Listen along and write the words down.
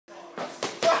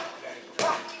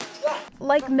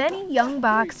Like many young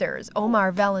boxers,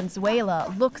 Omar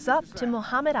Valenzuela looks up to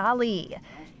Muhammad Ali.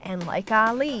 And like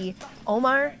Ali,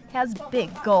 Omar has big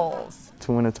goals.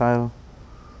 To win a title,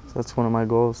 so that's one of my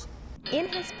goals. In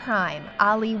his prime,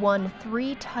 Ali won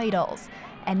 3 titles,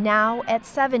 and now at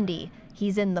 70,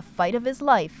 he's in the fight of his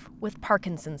life with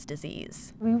Parkinson's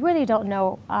disease. We really don't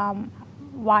know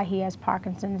why he has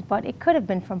Parkinson's, but it could have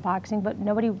been from boxing, but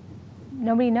nobody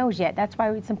knows yet. That's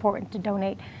why it's important to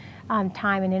donate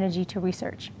time and energy to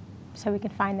research so we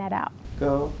can find that out.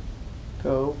 Go.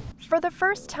 For the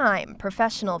first time,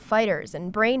 professional fighters and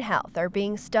brain health are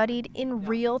being studied in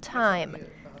real time.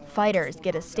 Fighters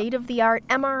get a state-of-the-art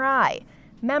MRI,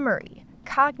 memory,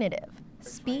 cognitive,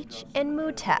 speech, and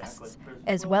mood tests,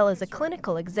 as well as a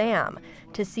clinical exam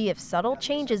to see if subtle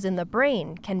changes in the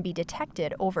brain can be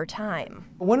detected over time.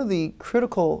 One of the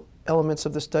critical elements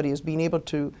of the study is being able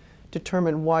to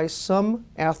determine why some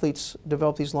athletes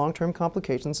develop these long-term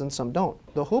complications and some don't.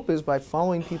 The hope is by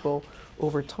following people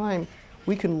over time,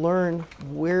 we can learn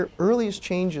where earliest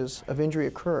changes of injury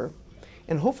occur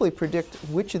and hopefully predict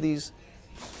which of these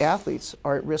athletes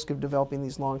are at risk of developing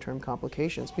these long-term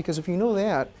complications. Because if you know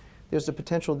that, there's the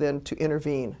potential then to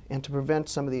intervene and to prevent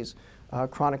some of these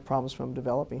chronic problems from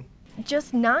developing.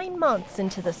 Just 9 months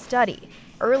into the study,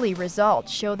 early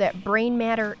results show that brain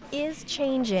matter is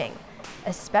changing,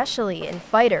 especially in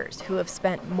fighters who have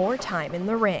spent more time in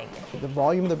the ring. The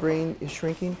volume of the brain is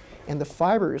shrinking, and the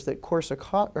fibers that course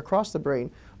across the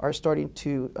brain are starting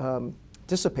to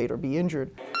dissipate or be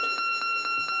injured.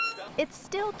 It's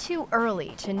still too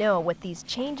early to know what these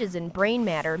changes in brain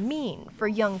matter mean for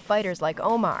young fighters like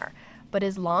Omar, but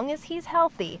as long as he's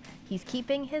healthy, he's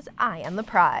keeping his eye on the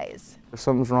prize. If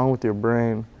something's wrong with your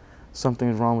brain,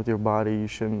 something's wrong with your body, you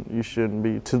shouldn't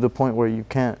be to the point where you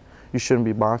shouldn't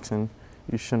be boxing.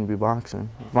 You shouldn't be boxing.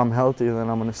 If I'm healthy, then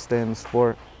I'm going to stay in the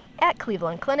sport. At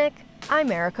Cleveland Clinic,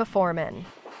 I'm Erica Foreman.